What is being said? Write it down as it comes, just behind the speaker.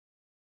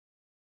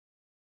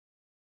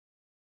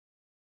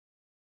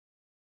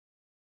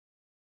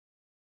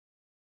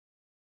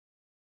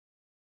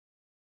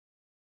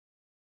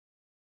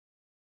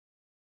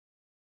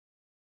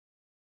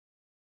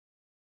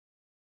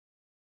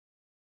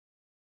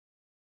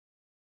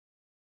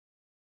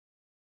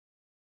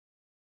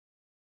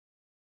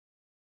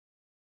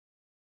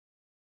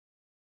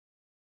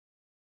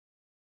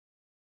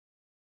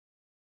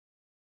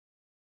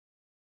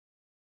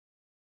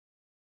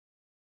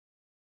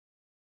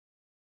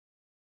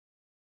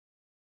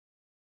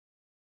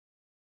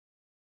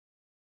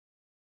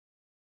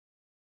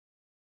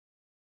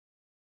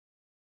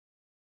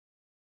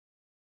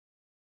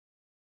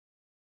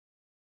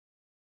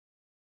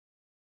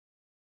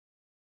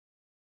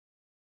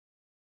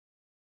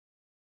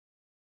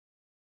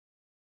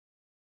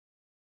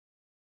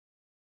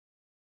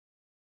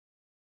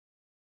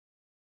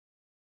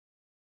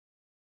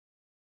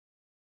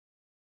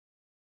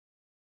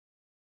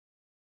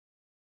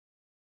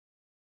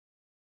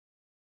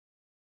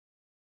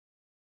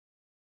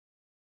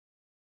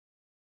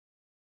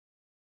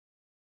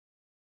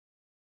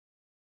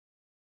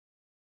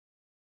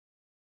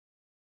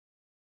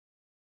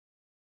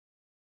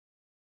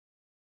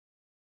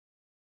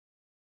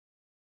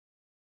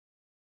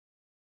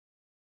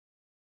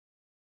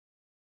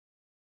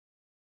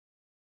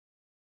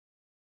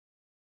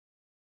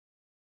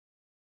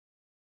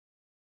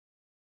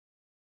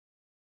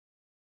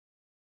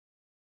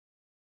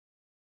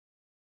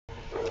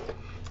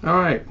All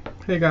right.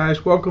 Hey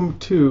guys, welcome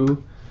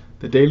to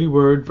the Daily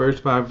Word verse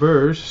by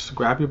verse.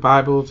 Grab your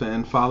Bibles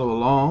and follow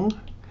along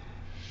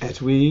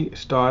as we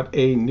start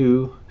a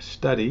new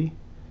study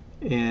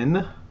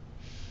in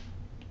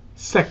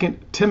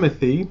Second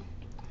Timothy.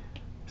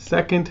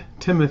 Second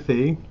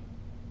Timothy.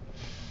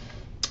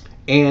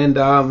 And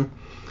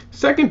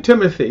 2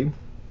 Timothy,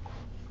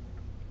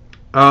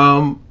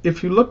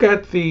 if you look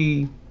at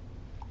the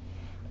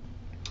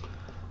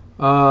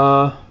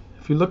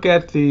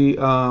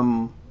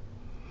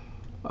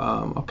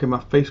okay, my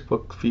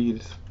Facebook feed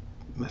is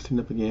messing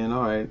up again.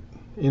 All right.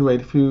 Anyway,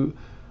 if you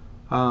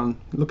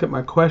look at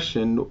my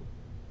question,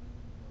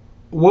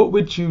 what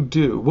would you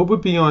do? What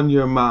would be on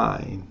your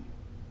mind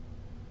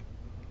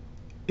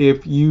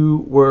if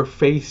you were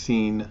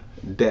facing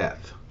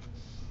death?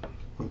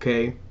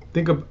 Okay.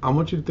 I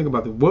want you to think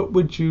about this. What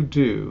would you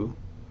do?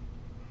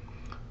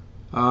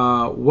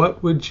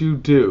 What would you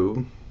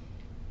do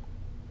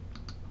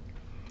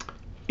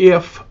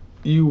if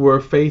you were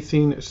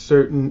facing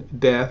certain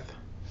death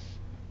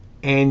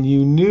and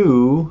you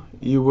knew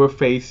you were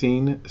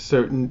facing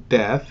certain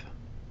death?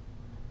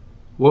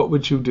 What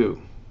would you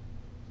do?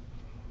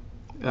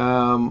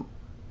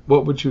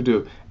 What would you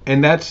do?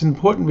 And that's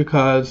important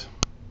because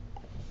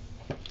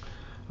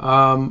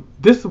Paul,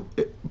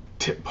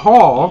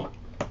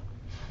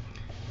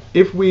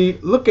 if we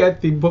look at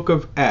the book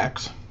of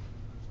Acts,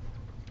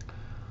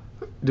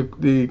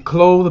 the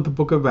close of the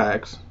book of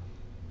Acts,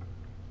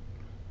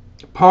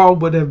 Paul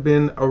would have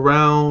been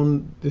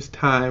around this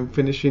time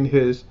finishing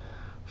his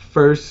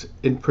first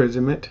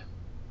imprisonment,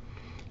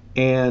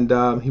 and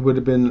he would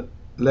have been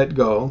let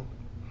go.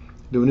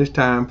 During this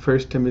time, 1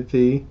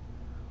 Timothy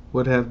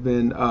would have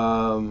been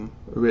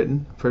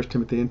written, 1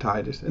 Timothy and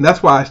Titus. And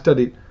that's why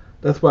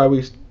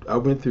I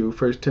went through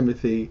 1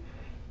 Timothy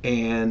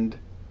and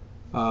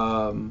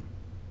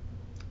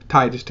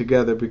Titus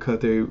together, because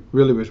they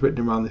really was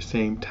written around the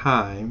same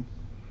time.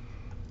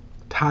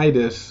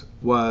 Titus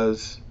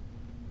was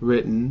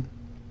written,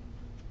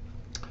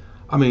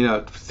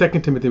 2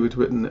 Timothy was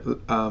written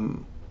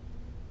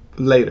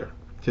later,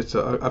 just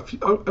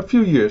a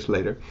few years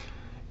later.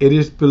 It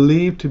is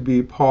believed to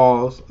be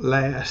Paul's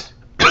last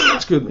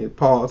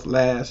Paul's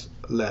last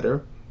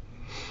letter.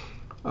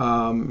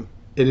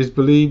 It is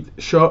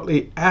believed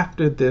shortly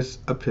after this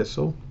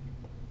epistle,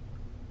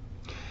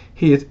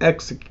 he is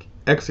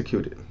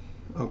executed.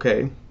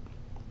 Okay.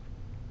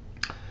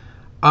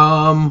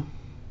 All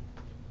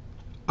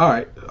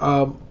right.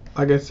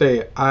 Like I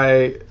say,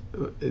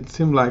 it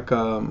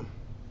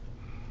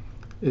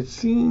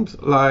seems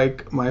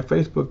like my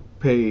Facebook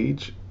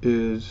page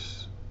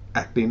is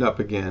acting up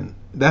again.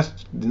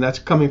 That's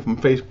coming from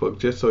Facebook,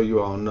 just so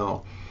you all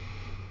know.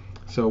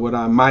 So what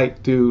I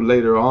might do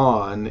later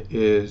on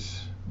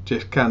is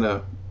just kind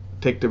of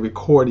take the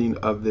recording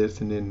of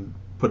this and then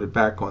put it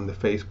back on the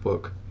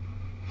Facebook.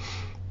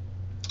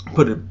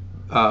 Put it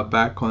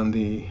back on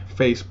the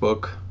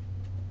Facebook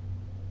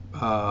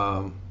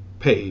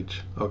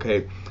page,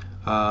 okay?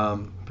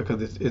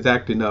 Because it's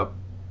acting up,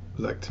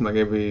 it's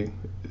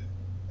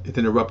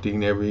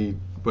interrupting every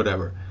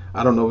whatever.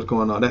 I don't know what's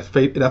going on. That's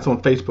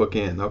on Facebook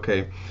end,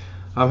 okay?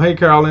 Hey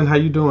Carolyn, how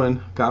you doing?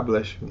 God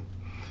bless you.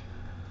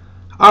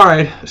 All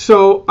right.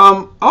 So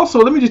also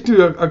let me just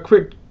do a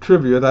quick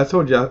trivia. As I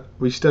told you,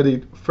 we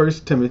studied 1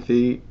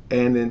 Timothy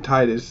and then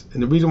Titus,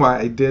 and the reason why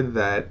I did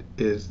that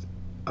is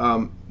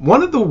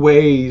one of the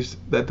ways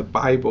that the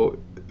Bible,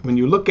 when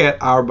you look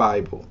at our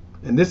Bible,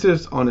 and this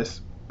is on a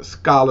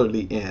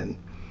scholarly end,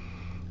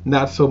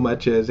 not so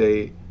much as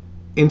a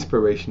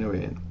inspirational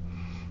end,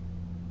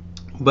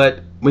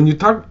 but when you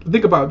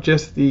think about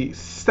just the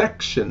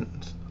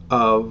sections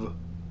of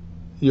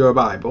your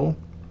Bible,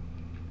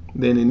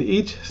 then in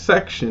each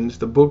sections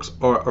the books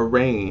are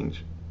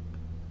arranged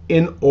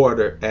in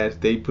order as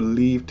they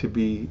believe to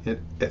be,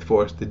 as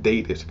far as the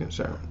date is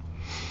concerned.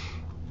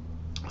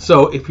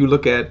 So if you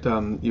look at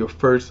your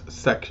first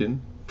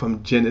section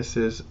from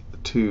Genesis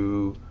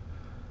to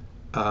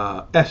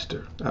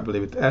Esther, I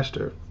believe it's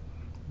Esther,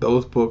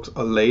 those books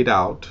are laid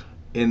out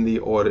in the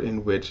order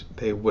in which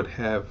they would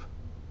have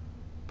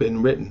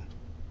been written.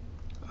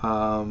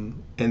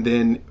 And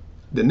then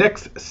the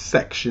next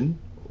section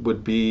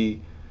would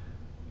be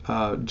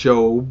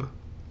Job,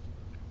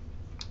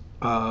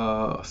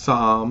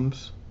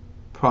 Psalms,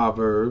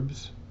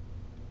 Proverbs,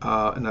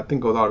 and I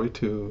think goes all the way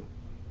to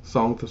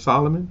Songs of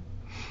Solomon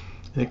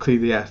and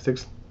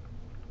Ecclesiastics.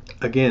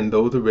 Again,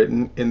 those are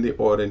written in the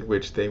order in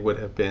which they would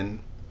have been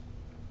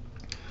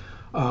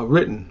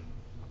written.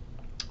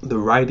 The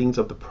writings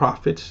of the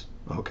prophets,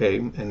 okay,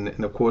 and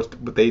of course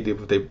what they did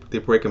was they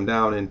break them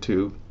down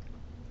into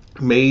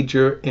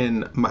major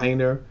and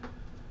minor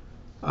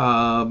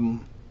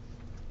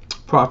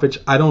prophets.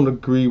 I don't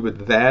agree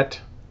with that,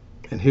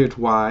 and here's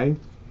why.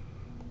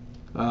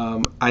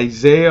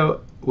 Isaiah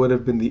would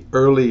have been the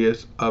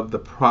earliest of the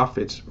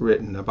prophets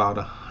written, about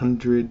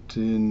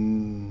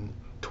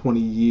 120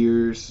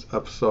 years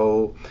or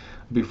so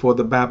before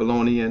the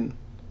Babylonian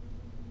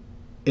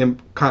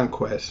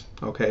conquest.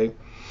 Okay,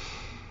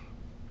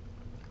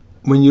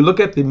 when you look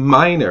at the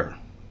minor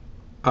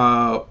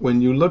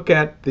when you look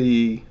at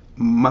the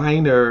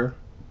minor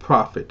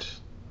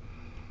prophets,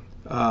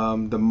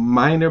 the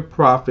minor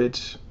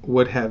prophets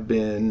would have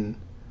been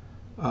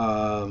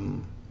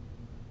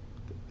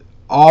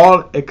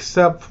all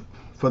except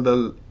for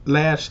the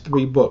last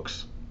three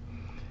books.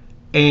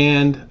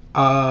 And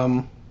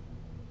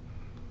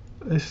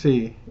let's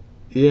see.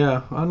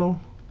 Yeah, I know.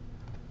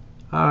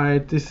 All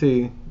right, let's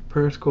see.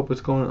 Periscope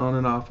is going on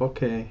and off.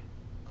 Okay.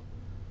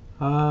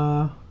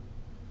 I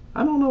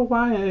don't know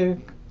why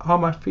all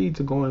my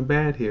feeds are going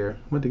bad here.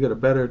 I'm going to get a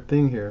better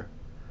thing here.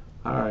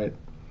 All right.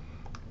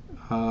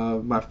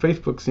 My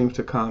Facebook seems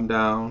to calm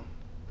down.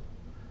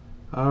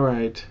 All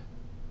right.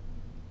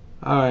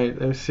 All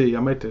right. Let's see. I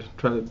might have to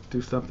try to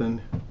do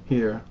something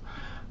here.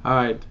 All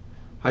right.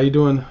 How you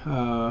doing?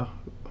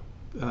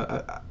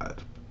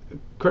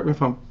 Correct me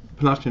if I'm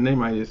pronouncing your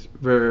name right. It's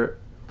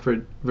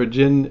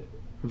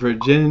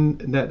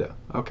Virginetta.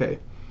 Okay.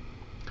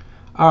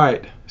 All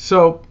right.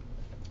 So,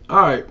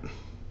 all right.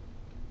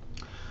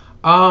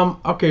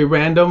 Okay.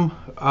 Random.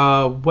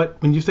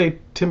 What when you say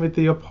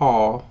Timothy or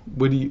Paul?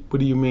 What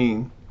do you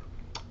mean?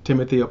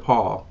 Timothy or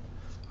Paul?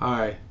 All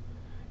right.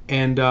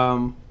 And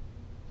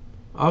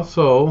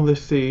also,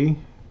 let's see.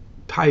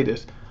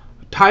 Titus.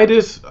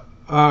 Titus,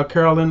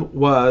 Carolyn,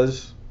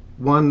 was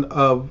one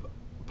of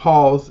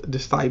Paul's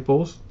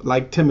disciples,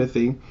 like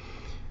Timothy.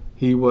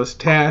 He was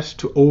tasked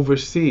to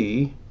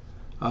oversee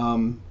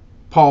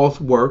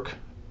Paul's work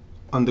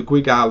on the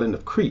Greek island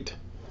of Crete.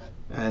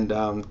 And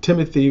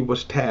Timothy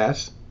was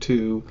tasked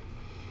to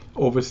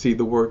oversee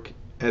the work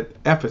at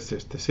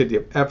Ephesus, the city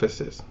of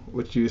Ephesus,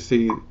 which you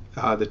see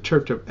the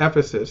church of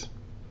Ephesus.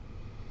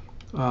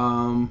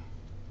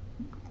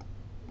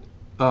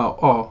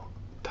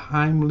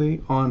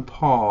 Timely on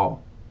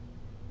Paul.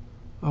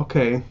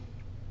 Okay.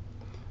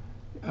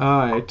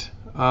 All right.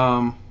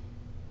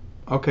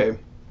 Okay.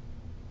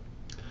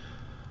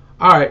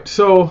 All right.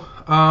 So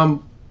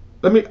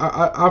let me.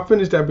 I'll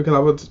finish that because I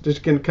was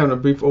just getting kind of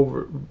a brief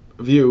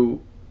overview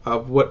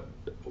of what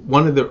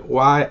one of the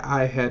why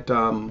I had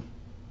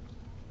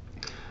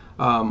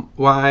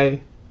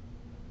why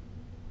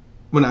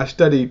when I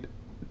studied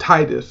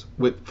Titus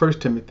with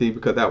First Timothy,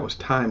 because that was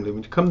timely.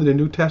 When you come to the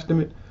New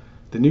Testament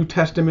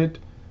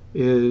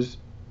is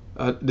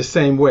the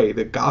same way.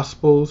 The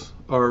Gospels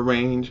are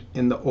arranged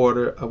in the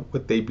order of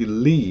what they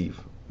believe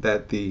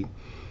that the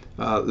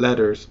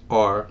letters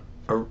are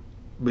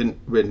been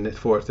written as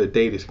far as their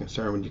date is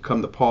concerned. When you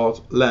come to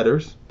Paul's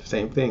letters, the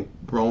same thing.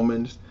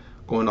 Romans,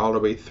 going all the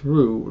way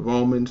through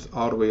Romans,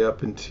 all the way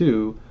up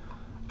into,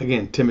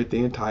 again,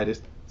 Timothy and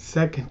Titus.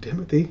 Second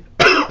Timothy,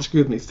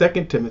 excuse me,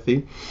 Second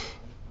Timothy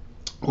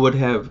would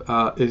have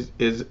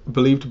is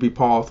believed to be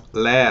Paul's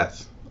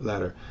last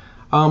letter.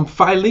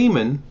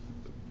 Philemon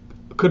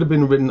could have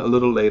been written a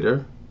little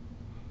later,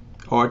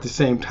 or at the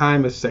same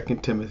time as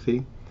Second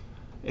Timothy,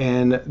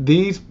 and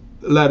these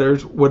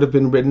letters would have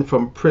been written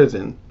from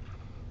prison.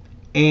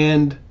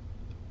 And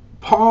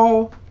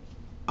Paul,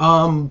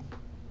 in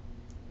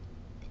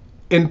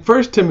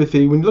First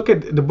Timothy, when you look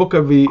at the book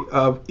of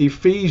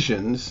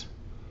Ephesians,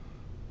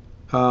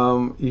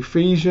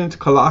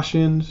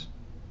 Colossians,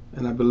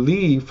 and I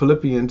believe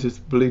Philippians is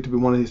believed to be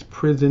one of his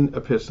prison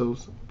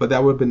epistles, but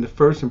that would have been the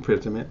first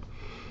imprisonment.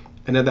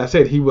 And as I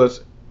said, he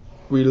was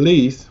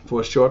released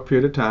for a short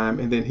period of time,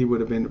 and then he would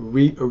have been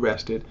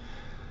rearrested.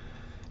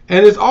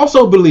 And it's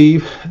also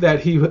believed that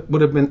he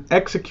would have been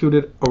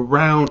executed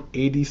around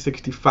AD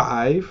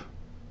 65.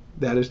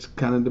 That is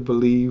kind of the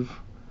belief.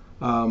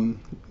 What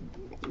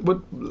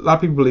a lot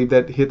of people believe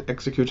that his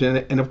execution,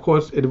 and of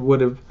course, it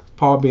would have,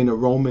 Paul being a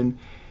Roman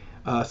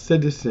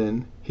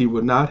citizen, he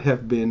would not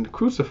have been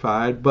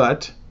crucified,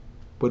 but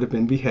would have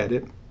been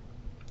beheaded.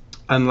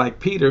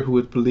 Unlike Peter, who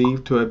is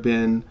believed to have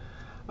been,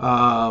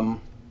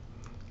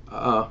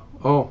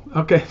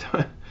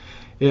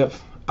 yep.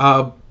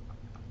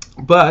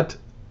 But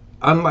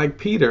unlike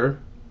Peter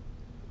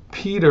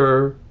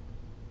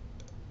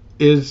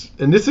is,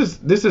 and this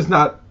is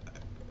not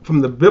from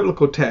the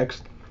biblical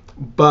text,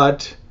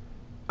 but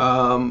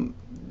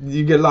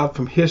you get a lot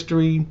from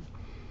history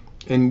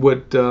and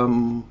what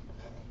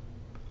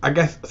I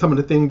guess some of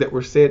the things that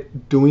were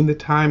said during the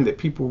time that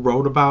people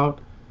wrote about.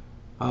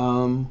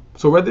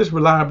 So whether it's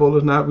reliable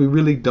or not, we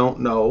really don't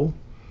know.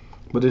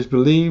 But it's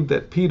believed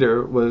that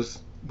Peter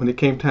was, when it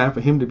came time for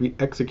him to be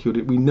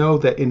executed, we know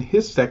that in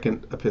his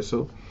second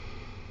epistle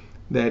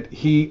that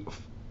he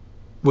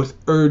was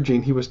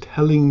urging, he was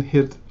telling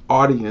his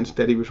audience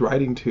that he was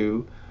writing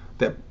to,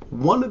 that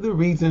one of the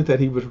reasons that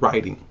he was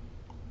writing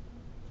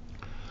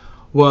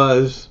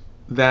was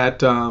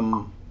that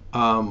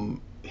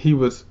he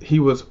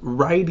was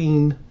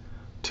writing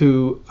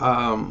to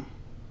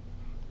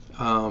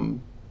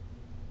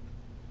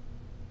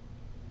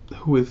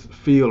who is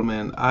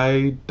Fieldman?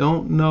 I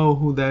don't know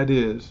who that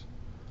is.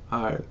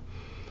 All right,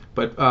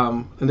 but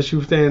unless you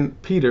were saying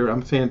Peter,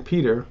 I'm saying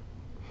Peter.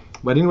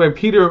 But anyway,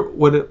 Peter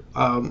would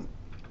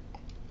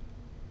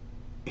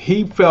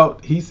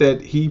he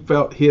said he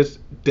felt his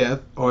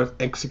death or his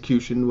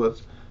execution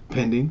was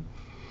pending,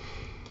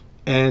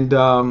 and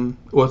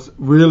was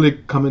really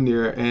coming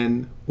near.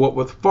 And what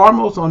was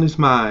foremost on his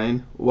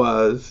mind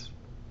was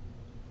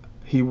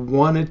he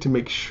wanted to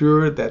make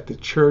sure that the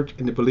church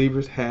and the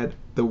believers had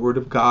the Word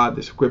of God,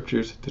 the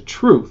Scriptures, the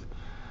truth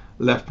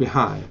left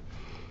behind.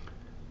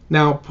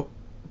 Now,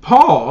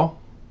 Paul,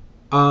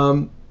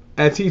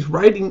 as he's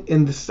writing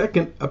in the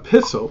second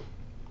epistle,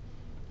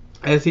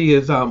 we're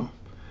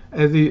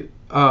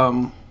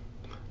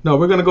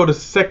going to go to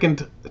 2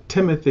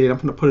 Timothy, and I'm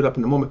going to put it up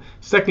in a moment.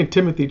 2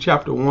 Timothy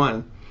chapter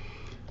 1.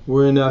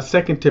 We're in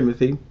 2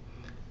 Timothy,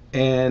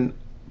 and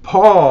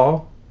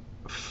Paul,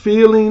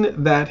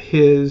 feeling that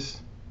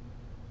his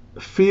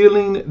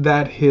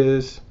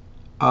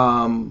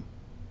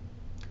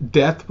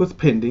death was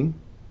pending.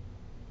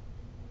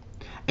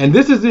 And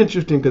this is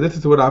interesting because this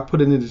is what I put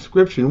in the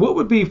description. What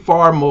would be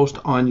foremost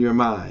on your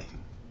mind?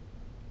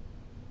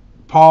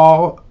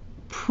 Paul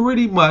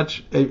pretty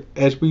much,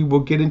 as we will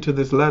get into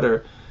this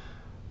letter,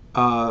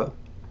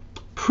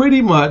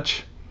 pretty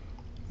much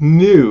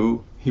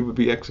knew he would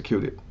be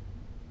executed.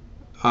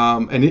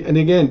 And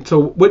again,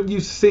 so what you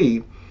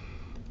see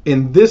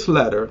in this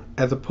letter,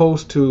 as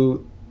opposed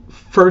to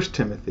 1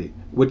 Timothy,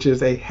 which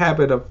is a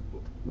habit of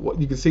what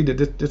you can see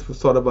that this was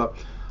sort of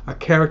a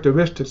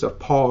characteristics of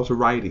Paul's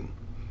writing.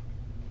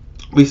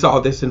 We saw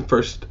this in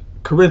 1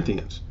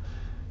 Corinthians.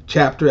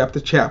 Chapter after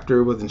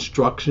chapter was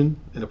instruction,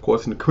 and of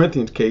course in the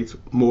Corinthians case,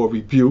 more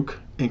rebuke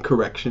and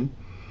correction.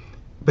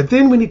 But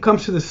then when he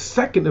comes to the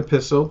second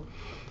epistle,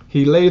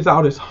 he lays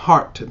out his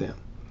heart to them.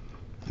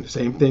 And the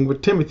same thing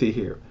with Timothy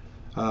here.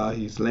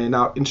 He's laying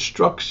out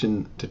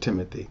instruction to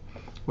Timothy.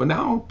 Well,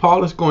 now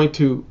Paul is going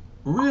to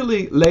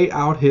really lay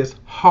out his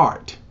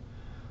heart.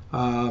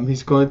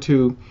 He's going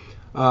to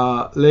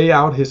lay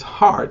out his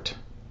heart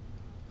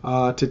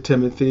to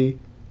Timothy,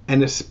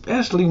 and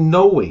especially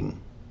knowing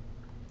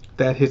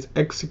that his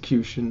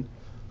execution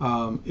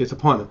is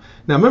upon him.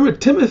 Now remember,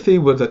 Timothy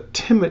was a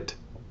timid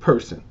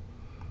person.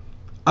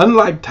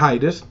 Unlike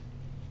Titus,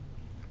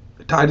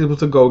 Titus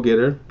was a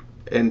go-getter,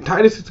 and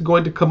Titus is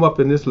going to come up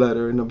in this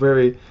letter in a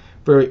very,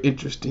 very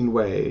interesting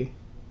way.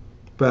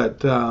 But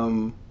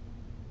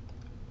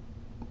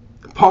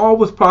Paul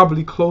was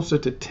probably closer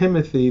to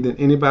Timothy than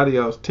anybody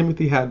else.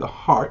 Timothy had the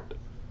heart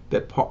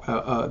that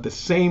the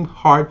same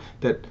heart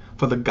that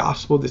for the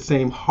gospel, the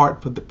same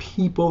heart for the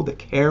people, the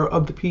care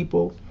of the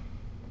people,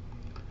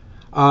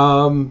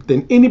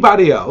 than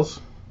anybody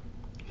else.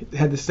 He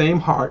had the same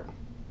heart.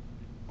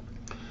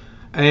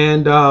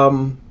 And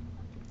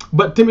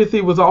but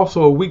Timothy was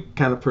also a weak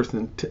kind of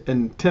person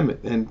and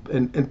timid,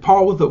 and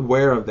Paul was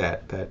aware of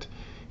that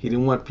he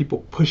didn't want people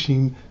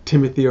pushing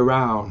Timothy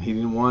around. He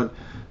didn't want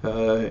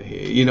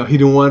he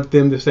didn't want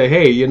them to say,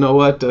 hey, you know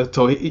what,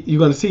 so you're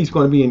going to see he's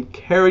going to be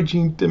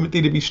encouraging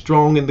Timothy to be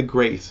strong in the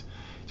grace.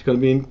 He's going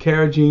to be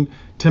encouraging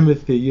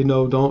Timothy,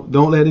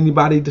 don't let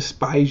anybody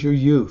despise your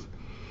youth.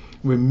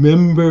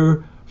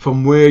 Remember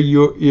from where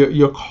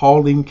your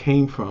calling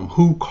came from,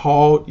 who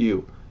called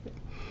you.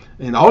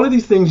 And all of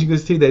these things, you can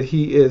see that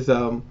he is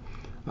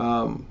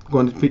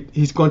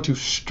he's going to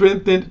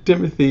strengthen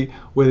Timothy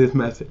with his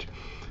message.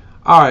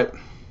 All right.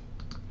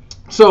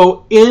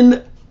 So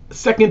in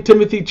 2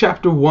 Timothy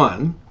chapter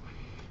 1,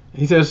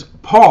 he says,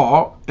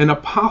 Paul, an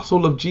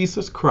apostle of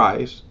Jesus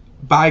Christ,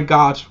 by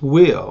God's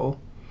will,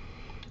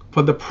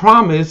 for the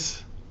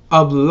promise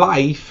of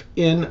life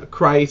in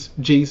Christ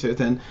Jesus.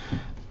 And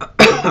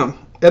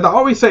as I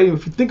always say,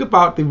 if you think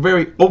about the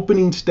very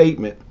opening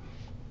statement,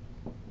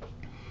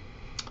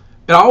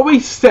 it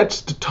always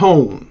sets the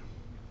tone.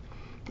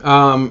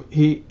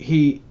 He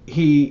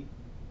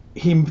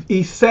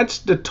sets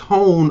the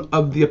tone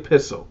of the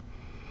epistle.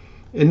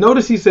 And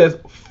notice he says,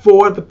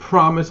 for the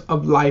promise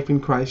of life in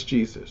Christ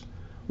Jesus.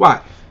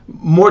 Why?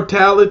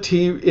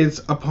 Mortality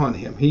is upon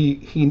him.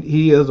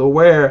 He is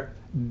aware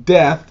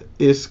death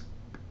his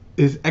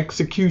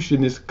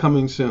execution is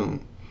coming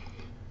soon.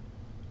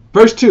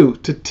 Verse 2,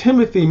 to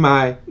Timothy,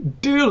 my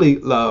dearly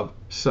loved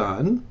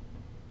son,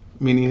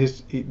 meaning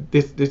he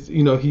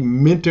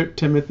mentored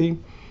Timothy.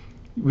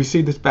 We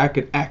see this back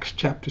in Acts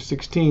chapter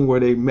 16 where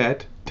they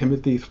met.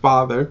 Timothy's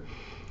father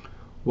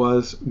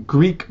was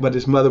Greek, but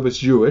his mother was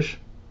Jewish.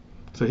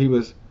 So he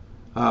was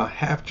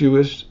half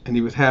Jewish and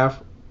he was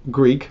half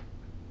Greek.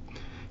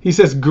 He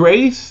says,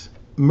 grace,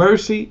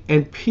 mercy,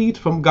 and peace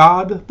from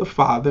God the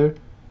Father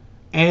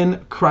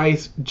and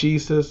Christ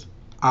Jesus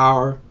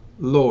our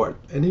Lord.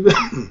 And even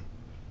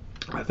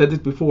I said this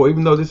before,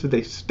 even though this is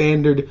a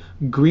standard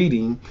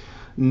greeting,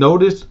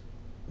 notice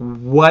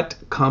what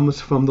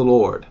comes from the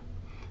Lord.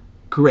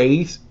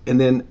 Grace, and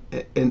then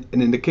and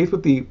in the case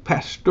with the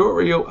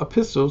pastoral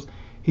epistles,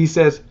 he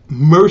says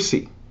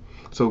mercy.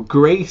 So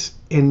grace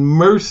and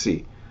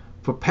mercy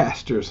for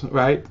pastors,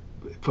 right?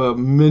 For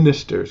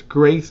ministers,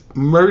 grace,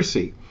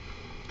 mercy,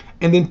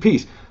 and then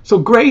peace. So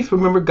grace,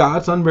 remember,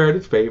 God's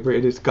unmerited favor.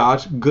 It is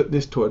God's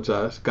goodness towards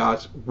us,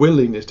 God's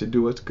willingness to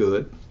do us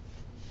good.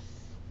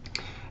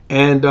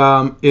 And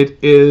it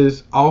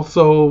is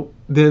also,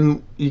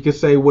 then you could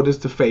say, what is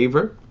the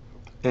favor?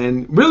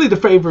 And really the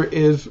favor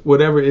is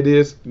whatever it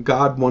is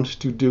God wants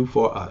to do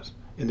for us.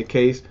 In the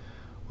case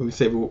when we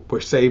say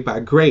we're saved by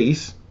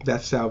grace,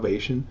 that's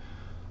salvation.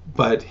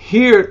 But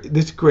here,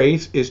 this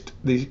grace is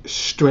the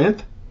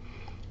strength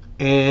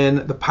and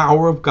the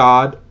power of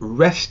God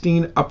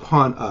resting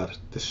upon us.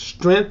 The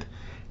strength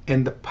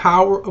and the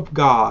power of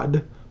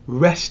God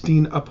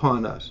resting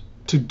upon us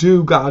to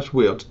do God's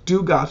will, to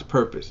do God's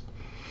purpose.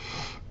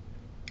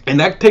 And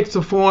that takes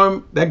the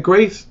form, that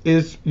grace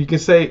is, you can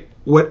say,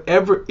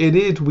 whatever it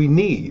is we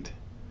need.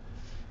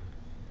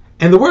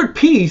 And the word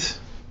peace,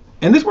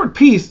 and this word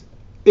peace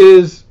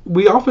is,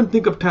 we often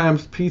think of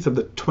times peace of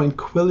the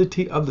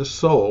tranquility of the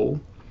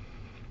soul.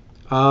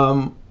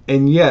 And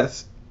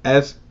yes,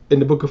 as in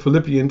the book of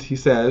Philippians, he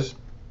says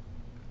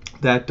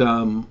that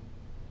the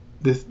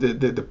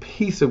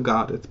peace of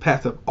God is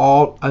passeth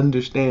all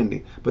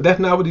understanding. But that's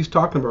not what he's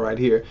talking about right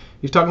here.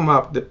 He's talking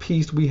about the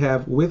peace we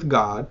have with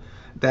God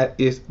that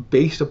is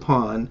based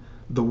upon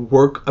the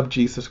work of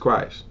Jesus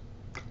Christ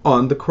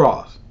on the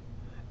cross.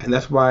 And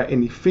that's why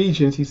in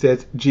Ephesians he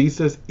says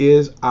Jesus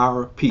is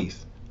our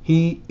peace.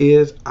 He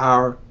is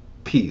our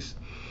peace.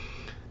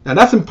 Now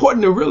that's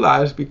important to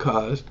realize,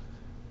 because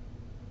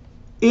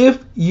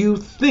if you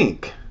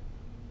think,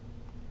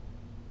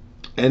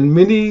 and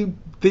many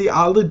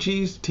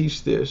theologies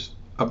teach this,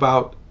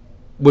 about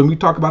when we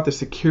talk about the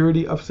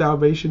security of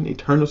salvation,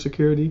 eternal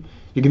security,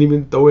 you can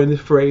even throw in this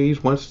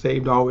phrase, once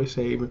saved, always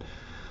saved.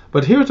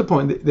 But here's the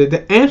point.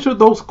 To answer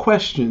those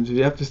questions,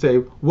 you have to say,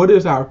 what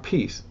is our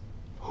peace?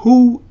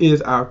 Who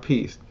is our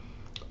peace?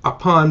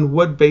 Upon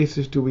what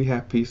basis do we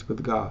have peace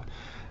with God?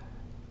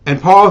 And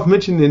Paul's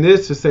mentioning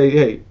this to say,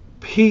 hey,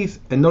 peace,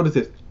 and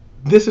notice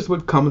this is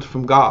what comes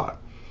from God.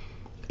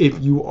 If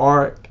you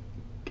are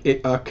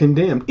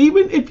condemned,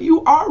 even if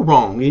you are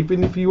wrong,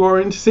 even if you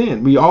are in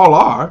sin, we all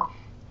are.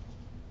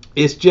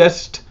 It is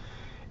just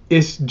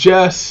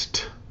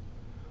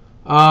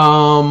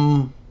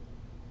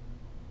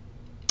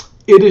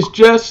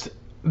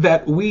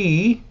that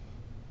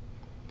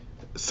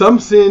some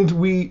sins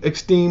we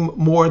esteem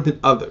more than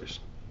others.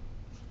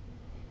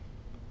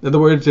 In other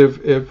words,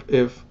 and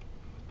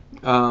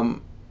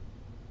I'm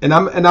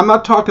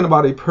not talking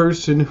about a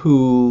person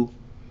who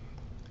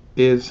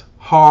is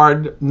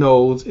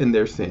hard-nosed in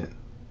their sin,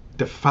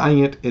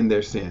 defiant in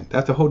their sin.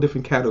 That's a whole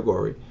different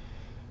category.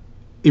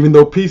 Even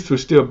though peace will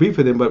still be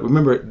for them, but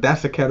remember,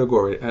 that's a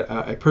category.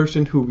 A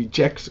person who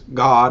rejects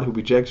God, who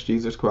rejects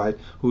Jesus Christ,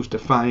 who's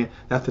defiant,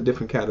 that's a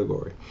different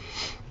category.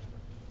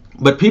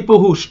 But people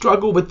who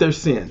struggle with their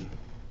sin,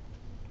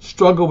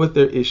 struggle with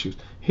their issues.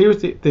 Here's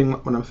the thing,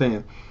 what I'm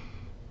saying.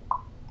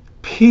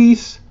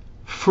 Peace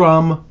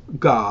from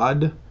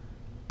God.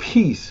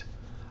 Peace.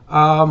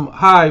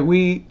 Hi,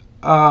 we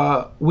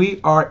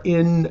are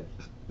in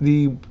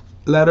the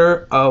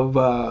letter of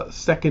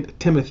 2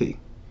 Timothy.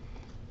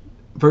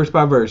 Verse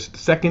by verse.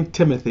 2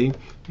 Timothy.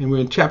 And we're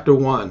in chapter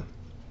 1.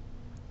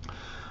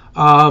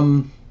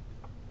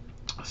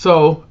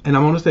 So, and I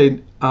want to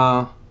say,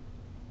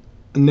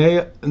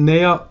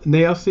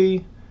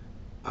 Naosi,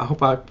 I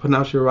hope I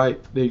pronounced your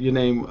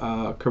name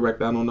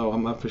correct. I don't know.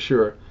 I'm not for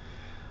sure.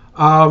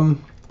 But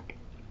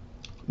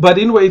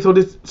anyway, so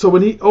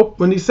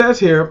when he says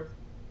here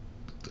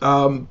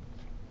to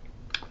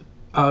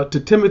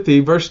Timothy,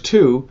 verse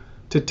 2,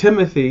 to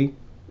Timothy,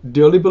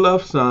 dearly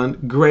beloved son,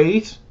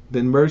 grace,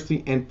 then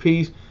mercy and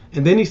peace,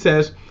 and then he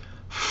says,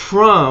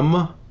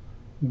 from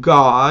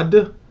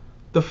God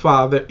the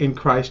Father in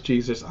Christ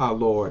Jesus our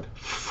Lord.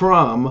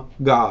 From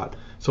God.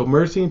 So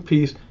mercy and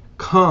peace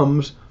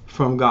comes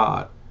from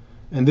God,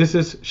 and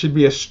this should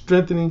be a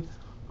strengthening.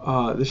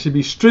 This should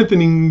be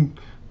strengthening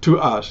to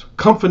us,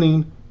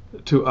 comforting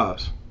to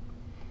us.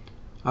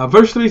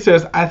 Verse 3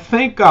 says, I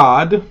thank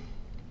God,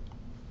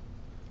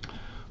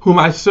 whom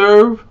I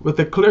serve with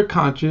a clear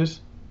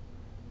conscience,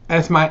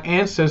 as my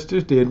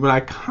ancestors did, when I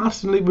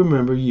constantly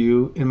remember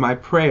you in my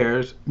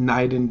prayers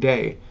night and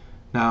day.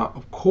 Now,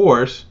 of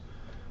course,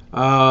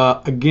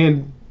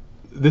 again,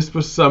 this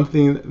was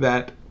something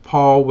that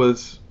Paul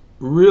was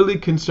really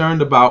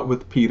concerned about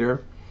with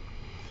Peter.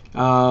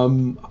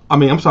 Paul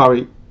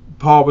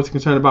was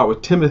concerned about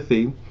with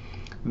Timothy,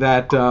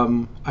 that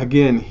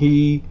again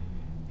he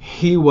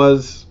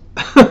was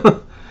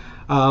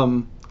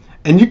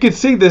and you can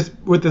see this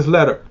with this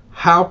letter,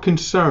 how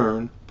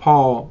concerned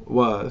Paul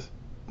was.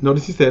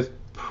 Notice he says,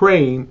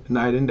 praying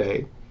night and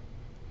day.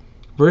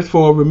 Verse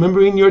 4,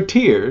 remembering your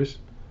tears,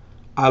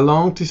 I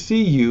long to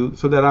see you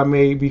so that I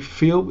may be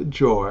filled with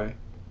joy,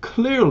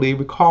 clearly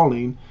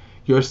recalling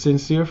your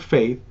sincere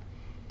faith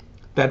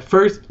that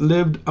first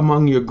lived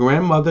among your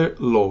grandmother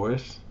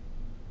Lois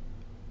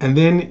and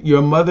then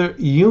your mother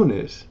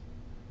Eunice,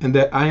 and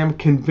that I am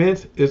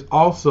convinced is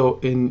also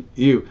in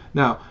you.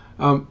 Now,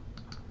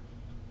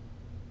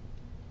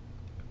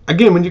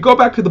 again, when you go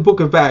back to the book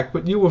of Acts,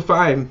 what you will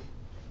find,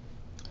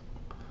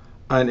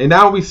 and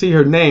now we see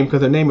her name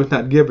because her name was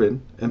not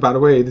given, and by the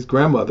way, this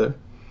grandmother,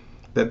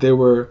 that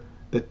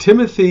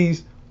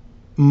Timothy's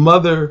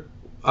mother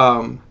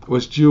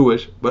was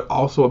Jewish, but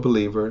also a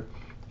believer.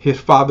 His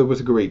father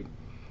was Greek.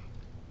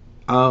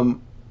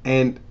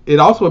 And it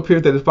also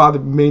appears that his father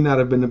may not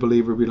have been a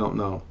believer. We don't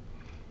know.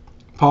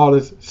 Paul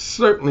is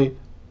certainly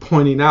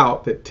pointing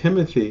out that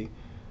Timothy,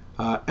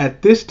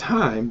 at this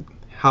time,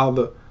 how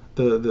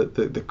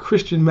the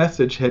Christian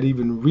message had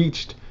even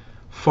reached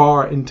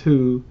far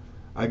into,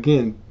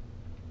 again,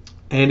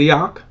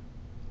 Antioch.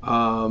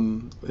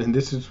 And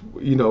this is,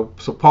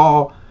 so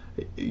Paul,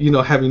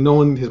 having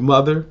known his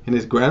mother and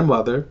his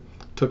grandmother,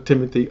 took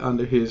Timothy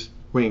under his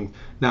wing.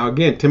 Now,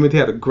 again, Timothy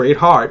had a great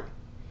heart,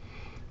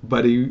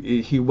 but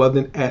he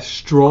wasn't as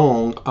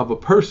strong of a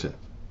person.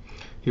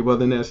 He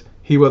wasn't as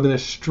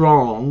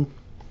strong,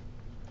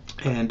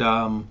 and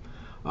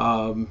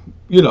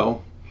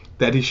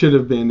that he should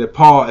have been. That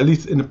Paul, at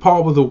least, and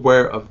Paul was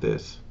aware of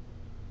this.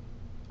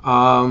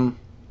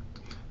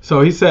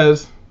 So he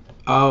says,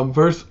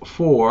 verse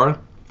 4,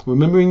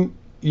 remembering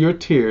your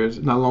tears,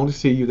 and I long to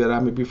see you, that I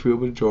may be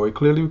filled with joy,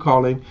 clearly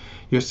recalling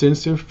your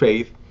sincere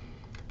faith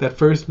that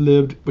first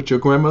lived with your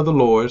grandmother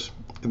Lois,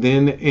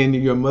 then in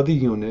your mother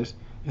Eunice,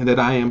 and that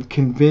I am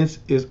convinced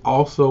is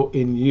also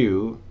in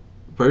you.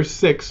 Verse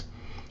 6,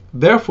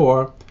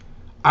 therefore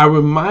I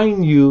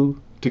remind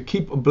you to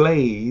keep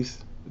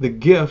ablaze the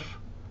gift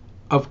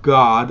of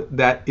God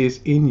that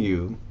is in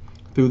you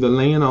through the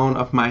laying on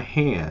of my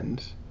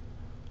hands.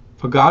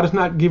 For God has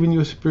not given you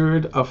a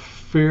spirit of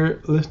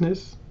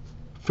fearfulness,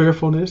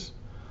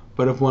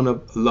 but of one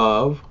of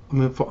love,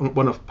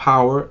 one of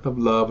power, of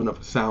love, and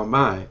of a sound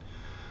mind.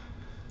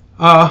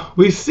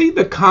 We see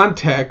the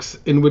context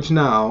in which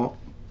now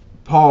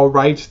Paul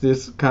writes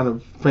this kind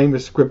of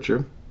famous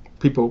scripture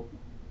people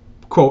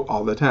quote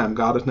all the time.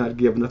 God has not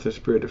given us a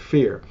spirit of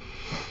fear.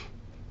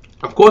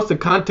 Of course, the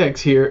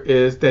context here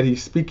is that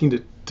he's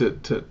speaking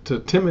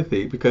to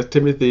Timothy, because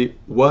Timothy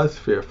was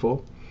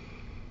fearful.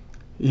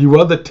 He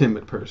was a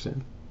timid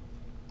person.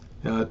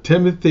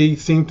 Timothy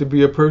seemed to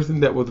be a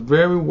person that was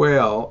very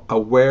well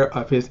aware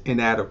of his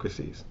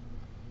inadequacies.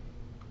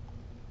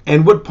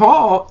 And what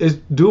Paul is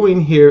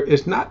doing here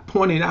is not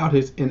pointing out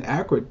his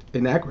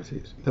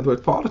inadequacies. In other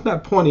words, Paul is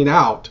not pointing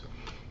out,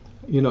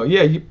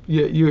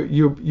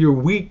 you're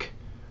weak.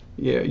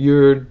 Yeah,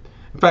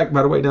 in fact,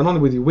 by the way, not only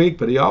was he weak,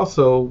 but he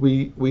also,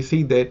 we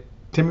see that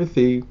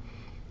Timothy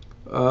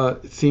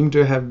seemed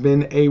to have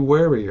been a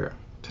warrior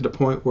to the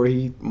point where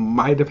he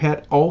might have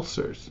had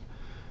ulcers.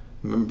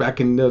 Remember, back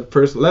in the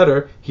first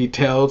letter, he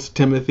tells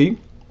Timothy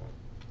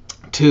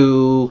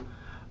to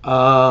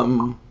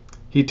drink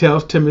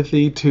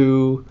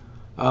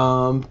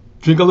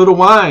a little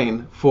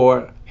wine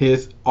for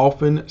his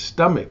often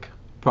stomach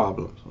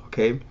problems.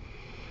 Okay,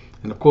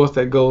 and of course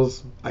that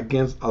goes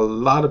against a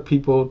lot of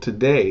people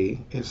today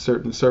in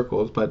certain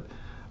circles, but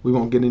we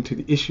won't get into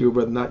the issue of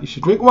whether or not you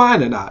should drink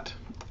wine or not.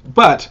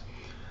 But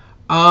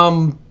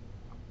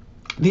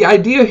the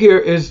idea here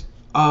is,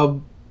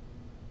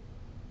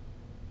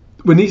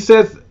 when he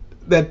says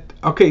that,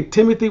 okay,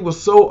 Timothy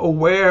was so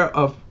aware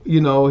of,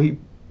 and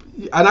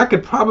I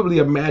could probably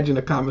imagine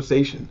a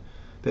conversation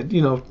that,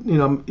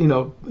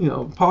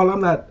 Paul,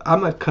 I'm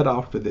not cut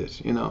off for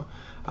this,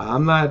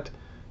 I'm not,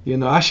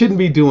 I shouldn't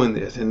be doing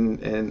this.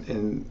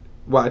 And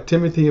while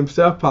Timothy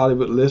himself probably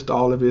would list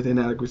all of his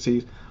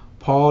inadequacies,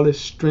 Paul is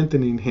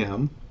strengthening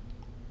him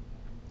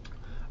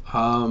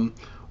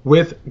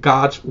with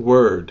God's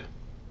word.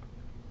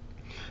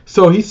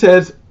 So he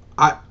says,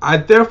 I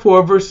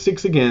therefore, verse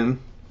 6 again,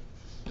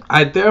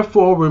 I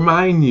therefore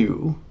remind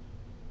you,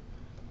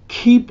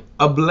 keep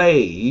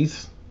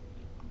ablaze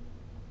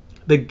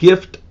the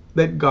gift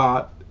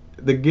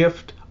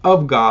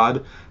of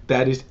God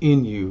that is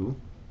in you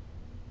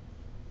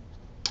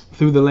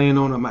through the laying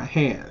on of my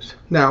hands.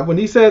 Now, when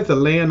he says the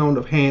laying on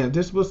of hands,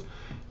 this was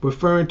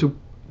referring to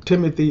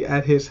Timothy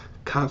at his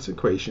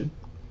consecration.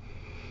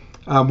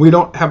 We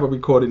don't have a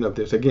recording of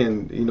this.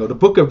 Again, the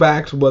book of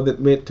Acts wasn't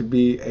meant to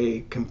be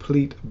a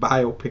complete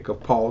biopic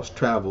of Paul's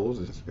travels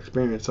and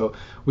experience. So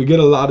we get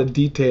a lot of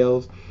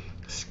details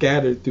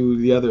scattered through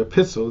the other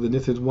epistles, and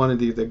this is one of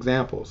these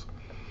examples.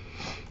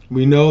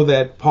 We know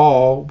that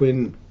Paul,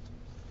 when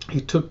he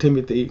took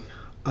Timothy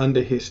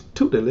under his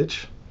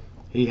tutelage,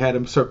 he had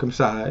him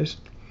circumcised,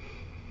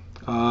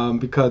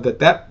 because at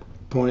that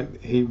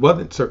point he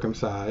wasn't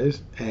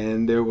circumcised,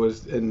 and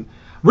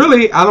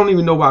really, I don't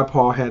even know why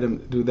Paul had him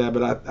do that,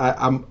 but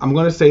I'm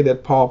going to say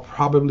that Paul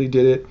probably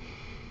did it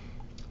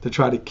to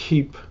try to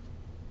keep.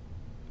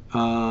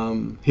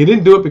 He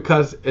didn't do it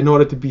because in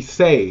order to be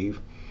saved,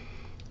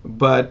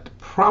 but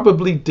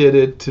probably did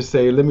it to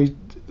say, let me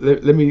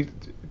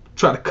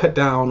try to cut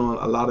down on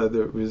a lot of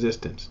the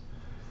resistance.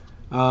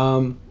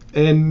 And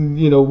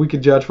we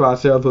could judge for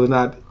ourselves whether or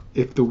not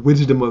if the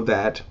wisdom of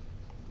that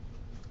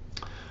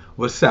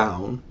was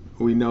sound.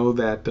 We know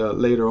that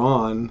later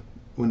on,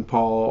 when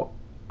Paul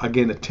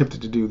again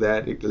attempted to do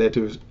that, it led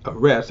to his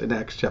arrest in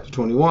Acts chapter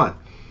 21.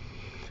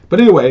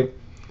 But anyway,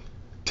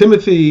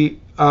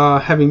 Timothy,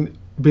 having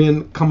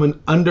been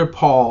coming under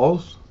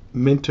Paul's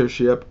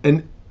mentorship,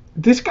 and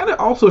this kind of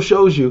also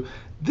shows you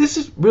this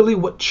is really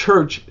what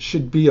church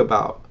should be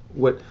about.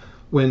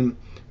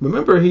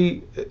 Remember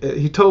he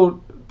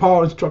told,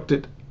 Paul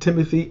instructed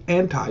Timothy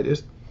and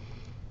Titus,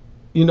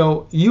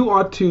 you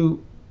are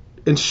to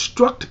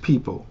instruct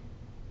people.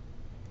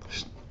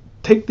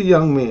 Take the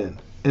young men,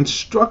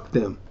 instruct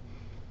them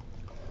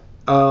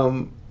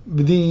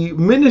the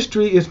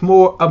ministry is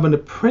more of an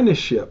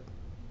apprenticeship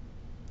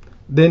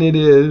than it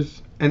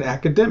is an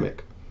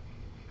academic.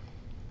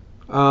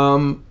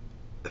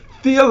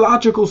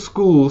 Theological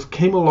schools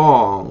came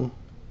along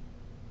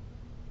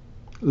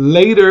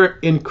later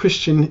in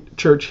Christian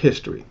church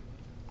history.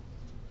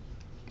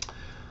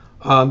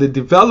 The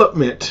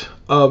development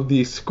of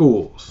these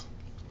schools,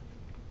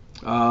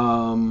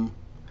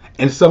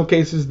 in some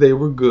cases they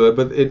were good,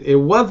 but it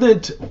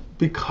wasn't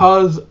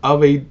because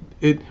of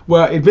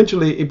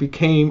eventually it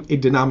became a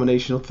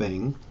denominational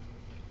thing.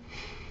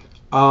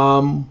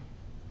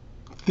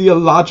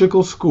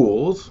 Theological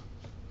schools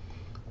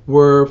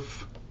were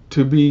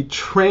to be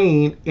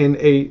trained in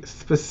a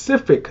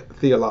specific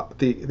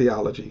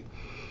theology.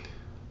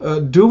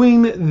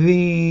 During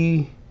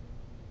the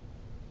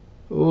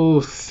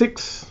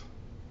 6th,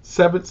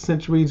 7th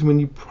centuries, when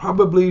you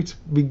probably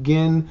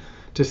begin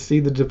to see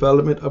the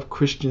development of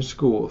Christian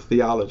school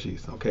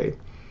theologies, okay?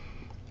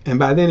 And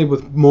by then it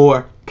was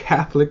more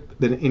Catholic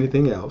than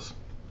anything else,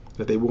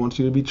 that they want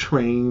you to be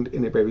trained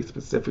in a very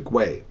specific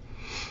way.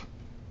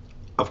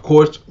 Of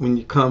course, when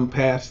you come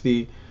past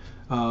the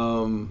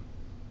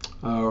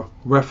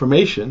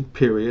Reformation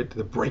period,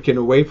 the breaking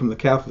away from the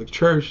Catholic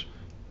Church,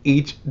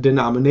 each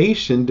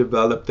denomination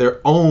developed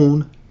their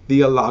own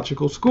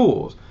theological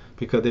schools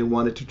because they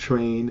wanted to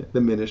train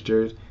the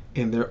ministers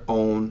in their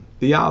own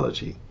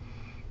theology.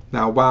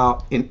 Now,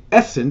 while in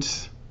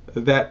essence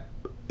that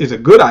is a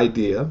good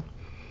idea,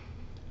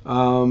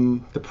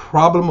 the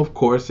problem, of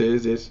course,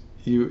 is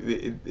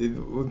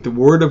the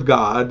Word of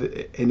God,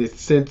 in its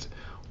sense,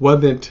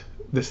 wasn't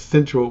the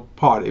central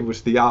part. It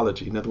was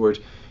theology. In other words,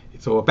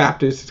 so a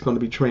Baptist is going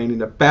to be trained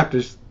in a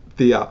Baptist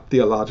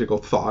theological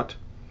thought.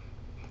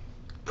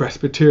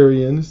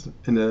 Presbyterians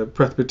in the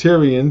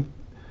Presbyterian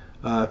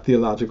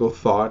theological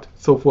thought,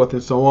 so forth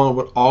and so on,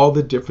 with all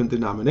the different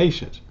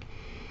denominations.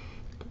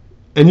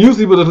 And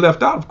usually what is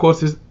left out, of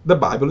course, is the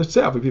Bible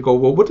itself. If you go,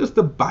 well, what does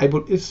the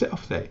Bible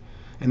itself say?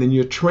 And then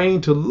you're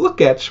trained to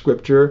look at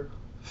Scripture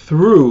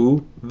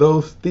through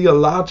those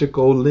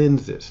theological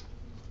lenses.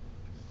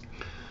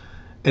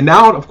 And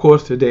now, of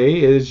course,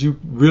 today is you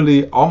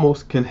really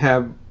almost can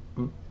have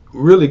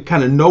really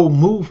kind of no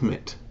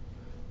movement.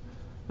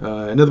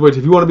 In other words,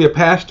 if you want to be a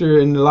pastor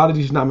in a lot of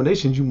these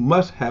denominations, you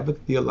must have a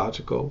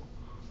theological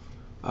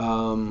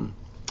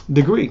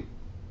degree.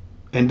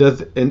 And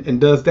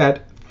does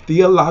that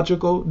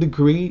theological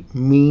degree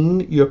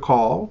mean your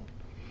call?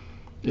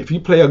 If you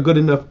play a good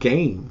enough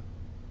game,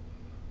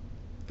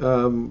 in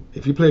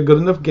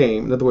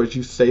other words,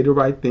 you say the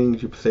right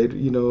things, you say,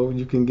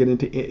 you can get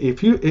into.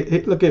 If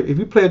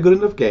you play a good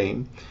enough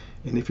game,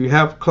 and if you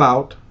have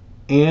clout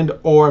and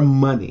or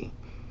money,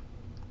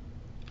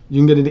 you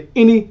can get into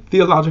any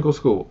theological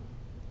school,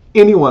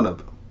 any one of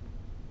them.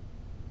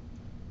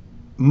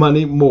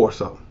 Money more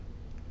so.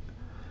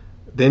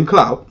 Then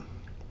clout.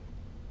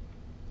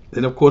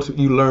 Then, of course,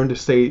 you learn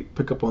to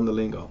pick up on the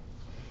lingo.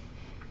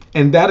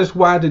 And that is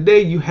why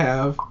today you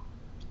have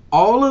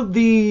all of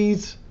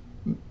these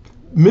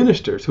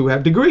ministers who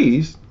have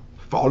degrees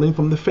falling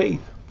from the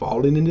faith,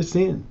 falling into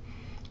sin.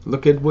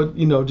 Look at what,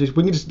 we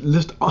can just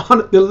list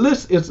on. The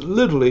list is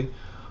literally,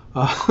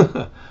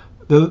 the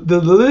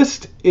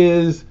list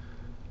is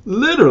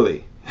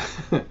literally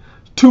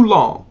too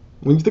long.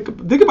 When you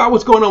think about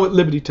what's going on with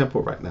Liberty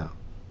Temple right now.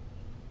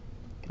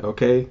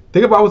 Okay?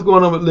 Think about what's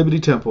going on with Liberty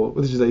Temple,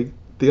 which is a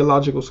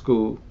theological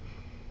school.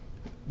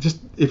 Just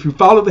if you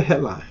follow the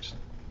headlines.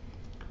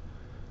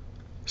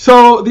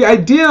 So the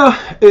idea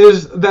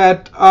is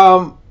that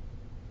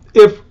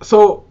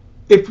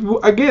if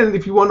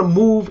you want to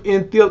move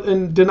in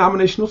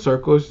denominational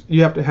circles,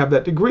 you have to have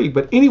that degree.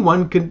 But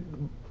anyone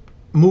can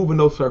move in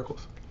those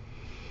circles.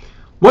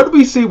 What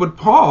we see with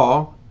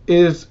Paul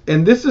is,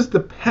 and this is the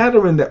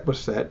pattern that was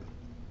set,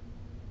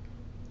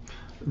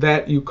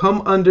 that you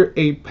come under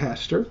a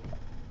pastor,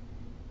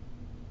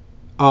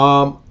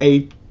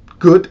 a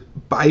good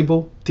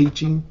Bible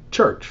teaching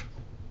church,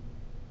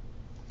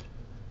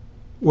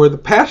 where the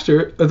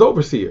pastor is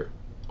overseer,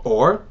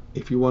 or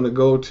if you want to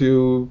go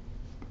to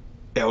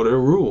elder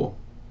rule,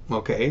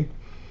 okay.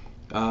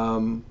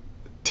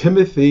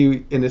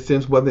 Timothy, in a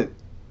sense, wasn't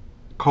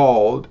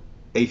called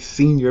a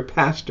senior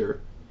pastor.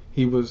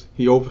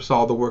 He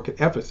oversaw the work at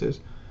Ephesus,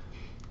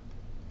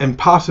 and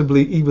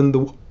possibly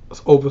even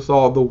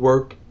oversaw the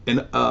work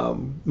in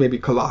maybe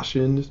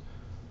Colossians,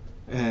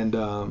 and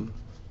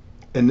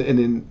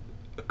in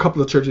a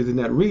couple of churches in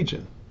that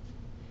region.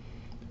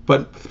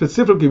 But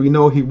specifically, we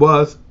know he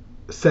was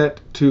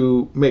set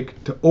to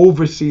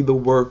oversee the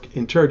work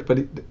in church. But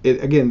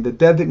again, the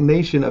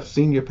designation of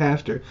senior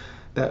pastor,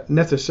 that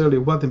necessarily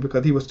wasn't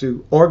because he was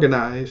to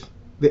organize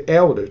the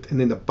elders,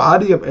 and in the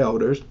body of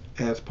elders,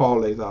 as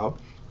Paul lays out,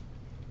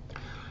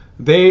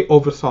 they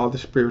oversaw the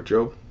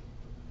spiritual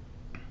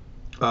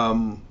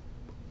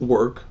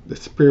work, the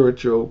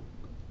spiritual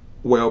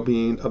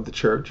well-being of the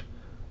church,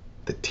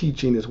 the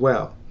teaching as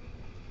well.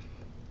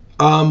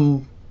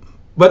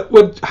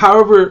 But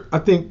however, I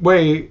think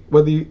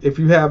if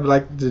you have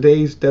like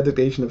today's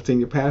designation of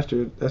senior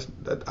pastor, I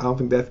don't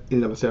think that's in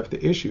and of itself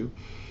the issue.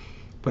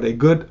 but a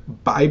good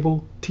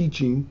Bible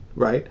teaching,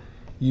 right?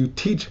 You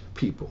teach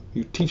people.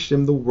 You teach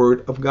them the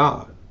Word of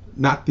God,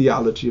 not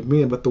theology of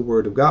men, but the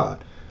Word of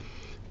God.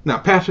 Now,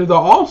 pastors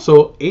are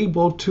also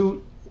able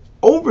to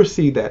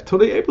oversee that, so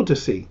they're able to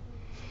see.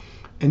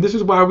 And this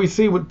is why we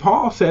see what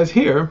Paul says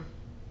here,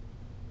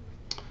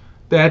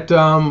 that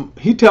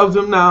he tells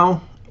them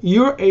now,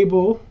 you're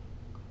able,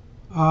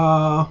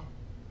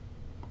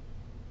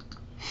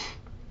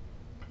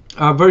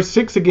 verse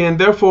 6 again,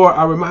 therefore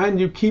I remind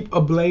you, keep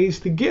ablaze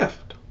the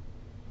gift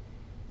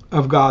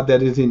of God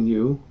that is in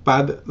you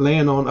by the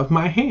laying on of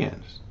my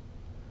hands.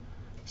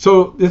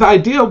 So this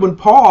idea, when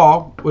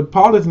Paul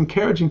is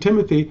encouraging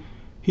Timothy,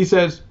 he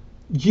says,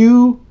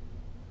 you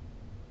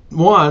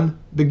know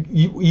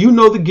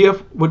the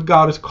gift what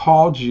God has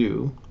called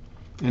you,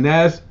 and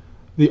as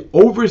the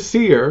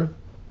overseer,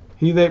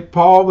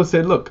 Paul would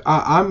say, look,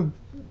 I'm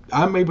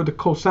able to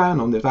co-sign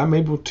on this. I'm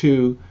able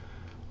to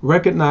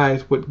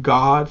recognize what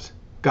God's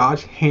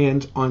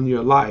hands on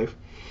your life.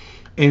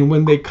 And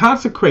when they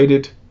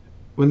consecrated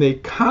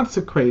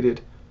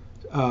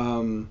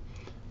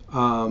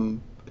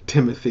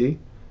Timothy,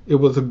 it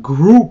was a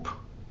group.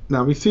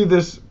 Now we see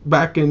this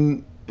back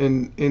in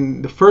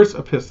the first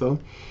epistle,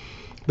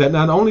 that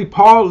not only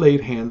Paul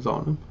laid hands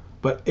on him,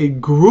 but a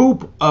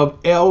group of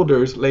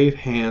elders laid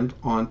hands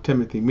on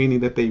Timothy, meaning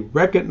that they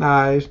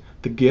recognized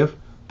the gift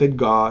that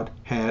God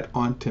had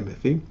on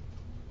Timothy.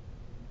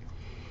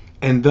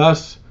 And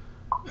thus,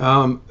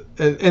 and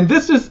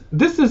this is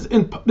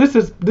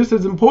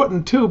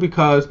important too,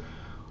 because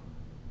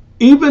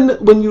even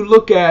when you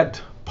look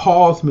at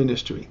Paul's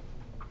ministry,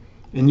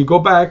 and you go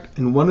back,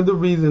 and one of the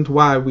reasons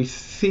why we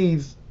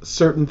see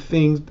certain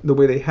things the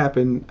way they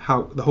happen,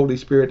 how the Holy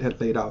Spirit had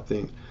laid out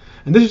things.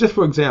 And this is just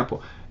for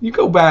example. You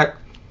go back,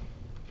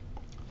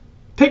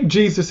 take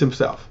Jesus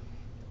himself.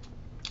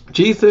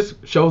 Jesus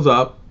shows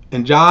up,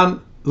 and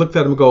John looks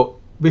at him and goes,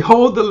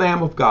 behold the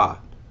Lamb of God.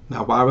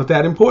 Now, why was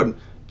that important?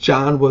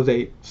 John was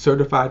a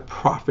certified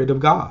prophet of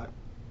God,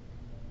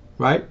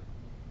 right?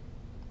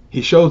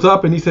 He shows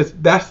up and he says,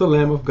 that's the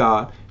Lamb of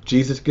God.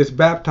 Jesus gets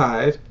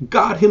baptized.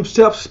 God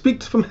himself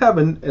speaks from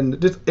heaven, and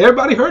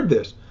everybody heard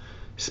this.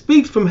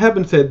 Speaks from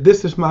heaven, said,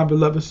 this is my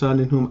beloved Son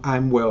in whom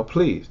I'm well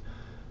pleased.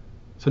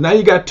 So now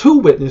you got two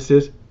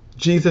witnesses.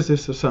 Jesus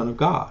is the Son of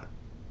God.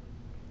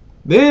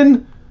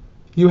 Then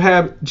you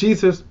have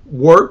Jesus'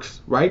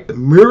 works, right? The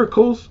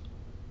miracles,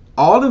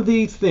 all of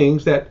these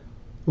things that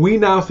we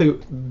now say,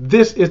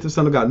 this is the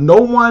Son of God. No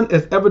one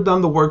has ever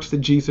done the works that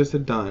Jesus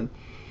had done.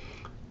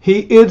 He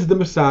is the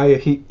Messiah.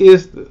 He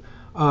is the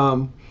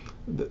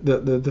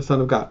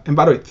Son of God. And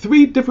by the way,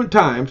 3 different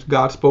times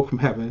God spoke from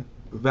heaven,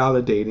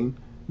 validating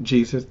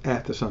Jesus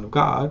as the Son of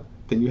God.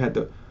 Then you had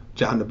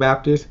John the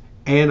Baptist,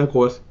 and of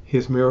course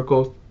his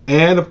miracles,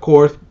 and of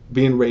course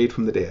being raised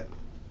from the dead.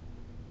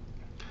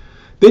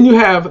 Then you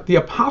have the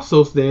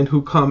apostles then,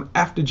 who come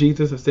after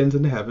Jesus ascends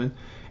into heaven,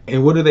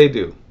 and what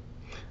do?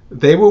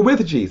 They were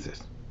with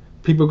Jesus.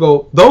 People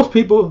go,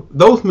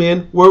 those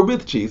men were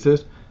with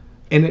Jesus.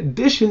 In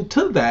addition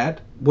to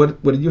that,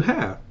 what do you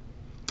have?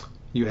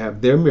 You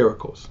have their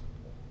miracles,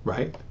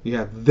 right? You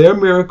have their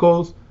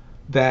miracles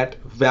that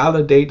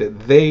validate that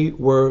they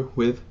were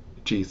with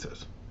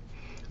Jesus.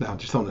 Now,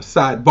 just on the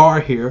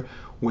sidebar here,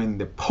 when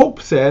the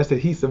Pope says that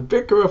he's the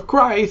vicar of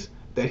Christ,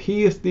 that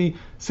he is the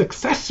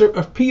successor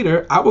of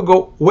Peter, I would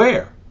go,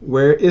 where?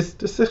 Where is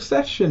the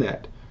succession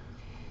at?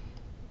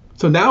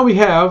 So now we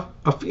have,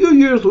 a few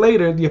years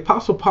later, the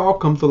Apostle Paul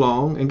comes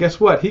along, and guess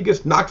what? He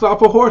gets knocked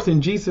off a horse,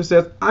 and Jesus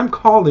says, I'm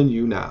calling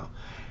you now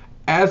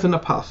as an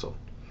apostle.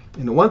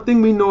 And the one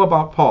thing we know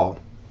about Paul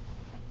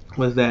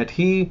was that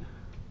he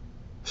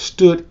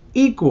stood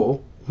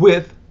equal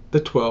with the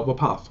 12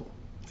 apostles,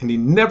 and he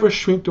never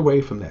shrinked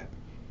away from that.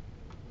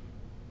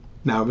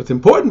 Now, it's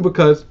important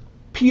because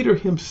Peter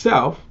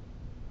himself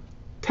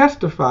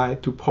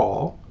testified to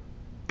Paul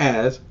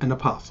as an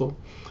apostle.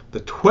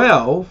 The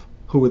 12,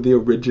 who were the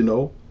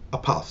original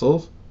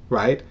apostles,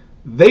 right?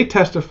 They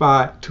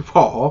testify to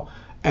Paul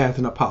as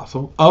an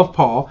apostle, of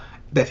Paul,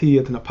 that he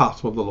is an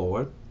apostle of the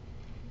Lord.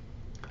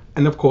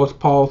 And of course,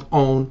 Paul's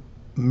own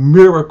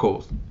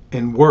miracles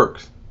and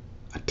works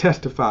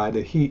testify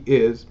that he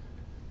is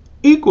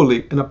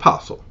equally an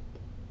apostle.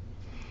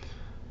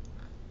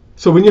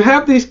 So when you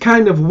have these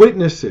kind of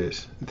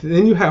witnesses,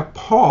 then you have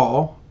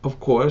Paul, of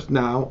course,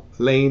 now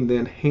laying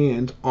then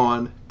hands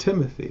on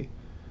Timothy.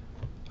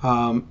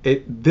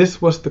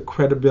 This was the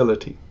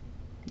credibility.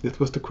 This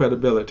was the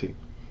credibility.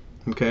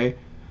 Okay?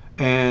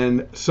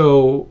 And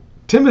so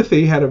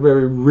Timothy had a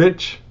very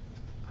rich,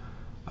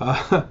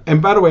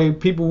 and by the way,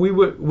 people,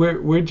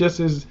 we're just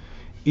as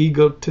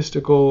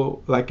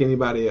egotistical like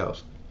anybody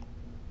else.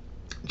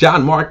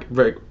 John Mark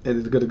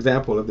is a good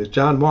example of this.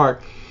 John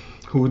Mark,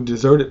 who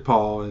deserted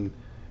Paul, and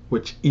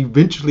which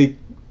eventually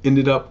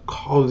ended up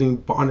causing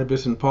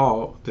Barnabas and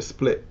Paul to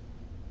split.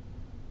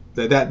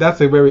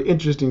 That's a very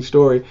interesting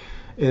story,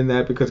 in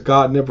that because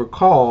God never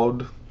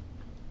called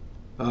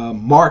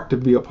Mark to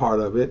be a part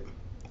of it.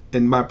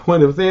 And my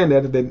point of saying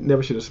that is they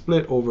never should have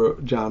split over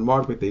John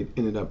Mark, but they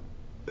ended up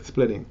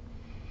splitting.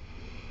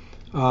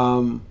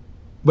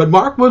 But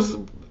Mark was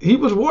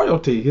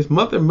royalty. His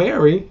mother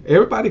Mary,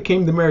 everybody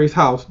came to Mary's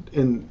house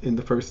in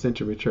the first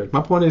century church.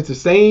 My point is the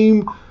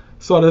same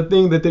sort of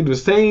thing that they do. The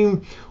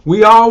same.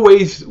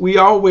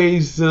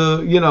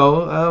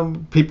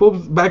 People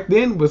back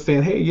then was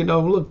saying, hey,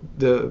 look,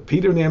 the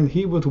Peter and them,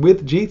 he was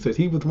with Jesus.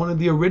 He was one of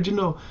the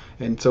original,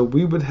 and so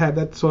we would have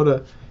that sort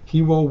of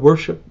hero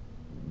worship,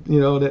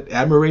 that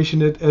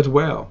admiration as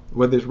well,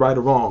 whether it's right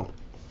or wrong.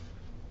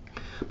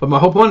 But my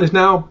whole point is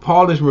now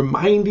Paul is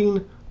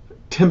reminding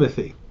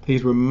Timothy.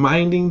 He's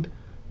reminding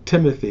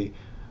Timothy,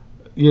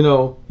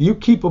 you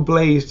keep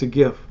ablaze the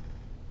gift.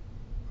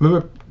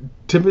 Remember,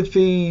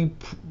 Timothy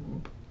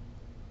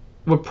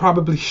would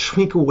probably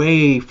shrink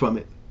away from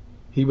it.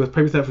 He would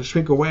probably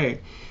shrink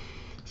away.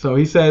 So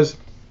he says,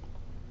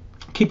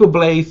 keep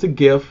ablaze the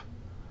gift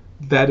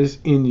that is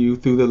in you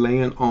through the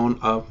laying on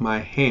of my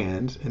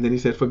hands. And then he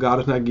says, for God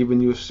has not given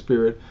you a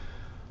spirit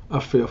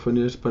of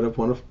fearfulness, but of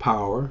one of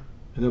power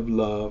and of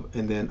love,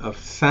 and then of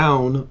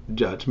sound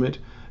judgment.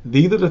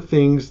 These are the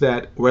things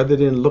that, rather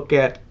than look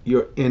at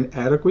your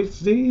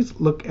inadequacies,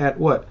 look at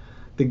what?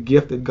 The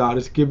gift that God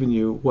has given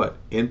you, what?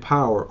 In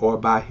power or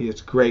by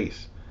his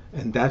grace.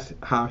 And that's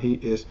how he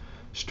is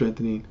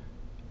strengthening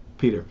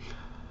Peter.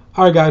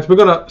 All right, guys, we're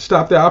going to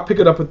stop there. I'll pick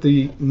it up at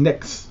the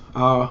next,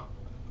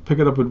 pick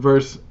it up with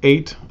verse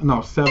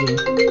 7,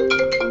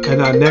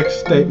 and our next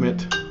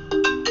statement.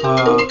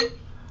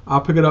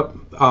 I'll pick it up,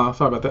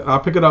 sorry about that. I'll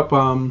pick it up,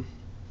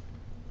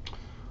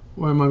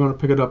 where am I going to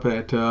pick it up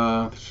at?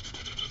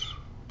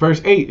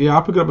 Verse 8. Yeah,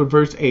 I'll pick it up at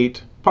verse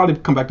 8. Probably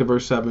come back to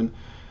verse 7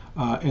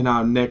 in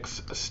our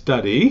next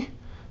study.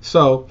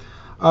 So,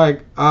 all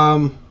right,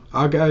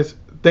 guys,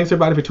 thanks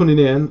everybody for tuning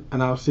in,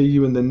 and I'll see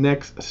you in the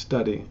next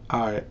study.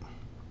 All right.